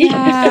 buddy.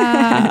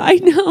 Yeah, I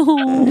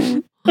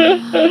know.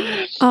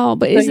 Oh,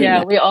 but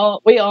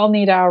we all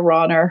need our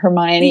Ron or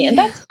Hermione, and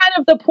that's kind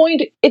of the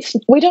point.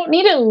 We don't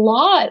need a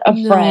lot of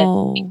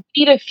friends. We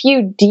need a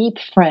few deep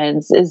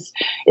friends. Is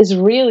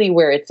really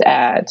where it's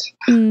at.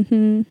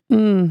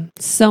 Mm-hmm.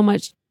 So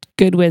much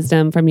good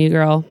wisdom from you,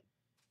 girl.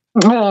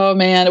 Oh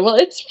man. Well,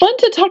 it's fun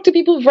to talk to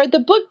people who've read the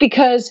book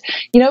because,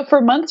 for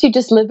months you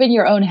just live in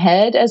your own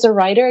head as a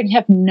writer and you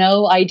have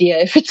no idea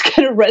if it's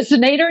going to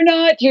resonate or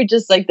not. You're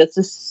just like, this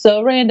is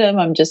so random.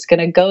 I'm just going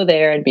to go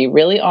there and be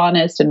really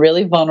honest and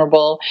really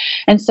vulnerable.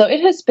 And so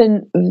it has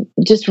been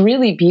just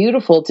really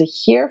beautiful to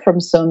hear from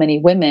so many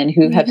women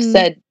who have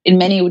said in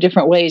many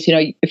different ways,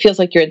 it feels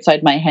like you're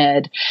inside my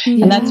head.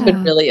 Yeah. And that's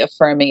been really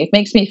affirming. It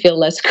makes me feel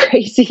less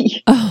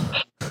crazy.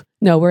 Oh.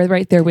 No, we're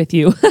right there with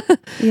you.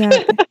 Yeah.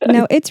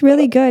 No, it's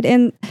really good.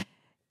 And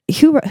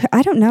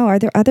I don't know, are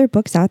there other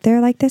books out there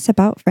like this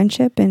about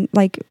friendship and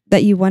like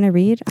that you want to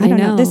read? I don't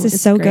know. This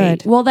is so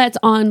good. Well, that's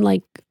on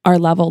like our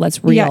level.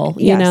 That's real,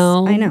 I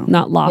know.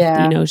 Not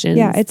lofty notions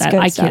it's that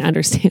good I stuff. Can't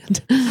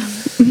understand.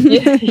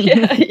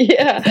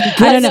 Yeah.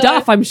 I don't know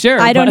stuff, I'm sure.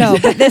 I don't know,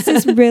 but this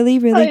is really,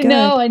 really good.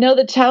 I know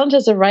the challenge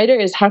as a writer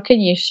is how can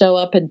you show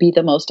up and be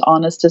the most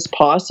honest as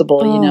possible?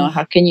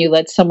 How can you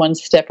let someone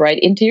step right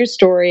into your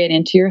story and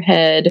into your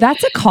head?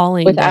 That's a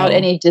calling without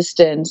any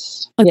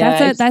distance.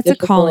 That's a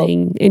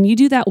calling. And you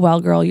do that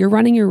well, girl. You're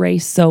running your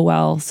race so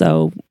well.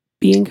 So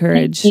be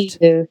encouraged.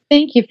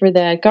 Thank you for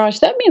that. Gosh,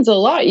 that means a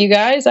lot, you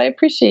guys. I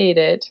appreciate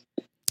it.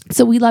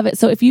 So we love it.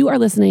 So if you are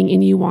listening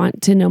and you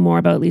want to know more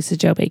about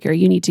Lisa-Jo Baker,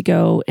 you need to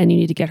go and you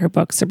need to get her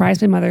book. Surprise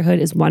by Motherhood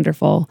is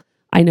wonderful.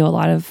 I know a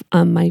lot of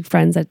my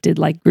friends that did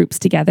like groups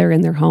together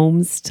in their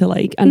homes to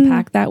like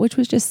unpack that, which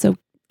was just so,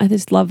 I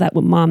just love that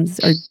when moms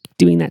are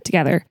doing that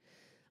together.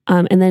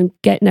 And then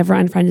get Never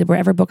Unfriended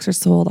wherever books are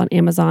sold on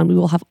Amazon. We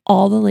will have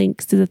all the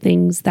links to the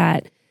things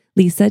that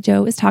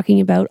Lisa-Jo is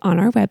talking about on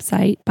our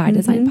website,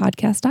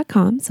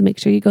 bydesignpodcast.com. So make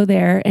sure you go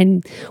there,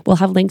 and we'll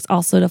have links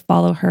also to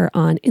follow her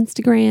on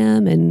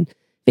Instagram and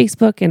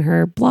Facebook and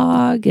her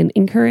blog and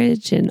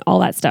Encourage and all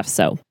that stuff.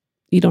 So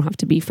you don't have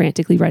to be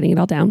frantically writing it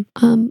all down.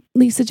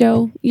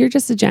 Lisa-Jo, you're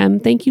just a gem.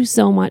 Thank you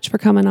so much for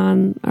coming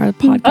on our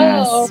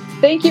podcast. Oh,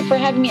 thank you for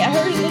having me. I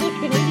heard a little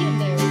Canadian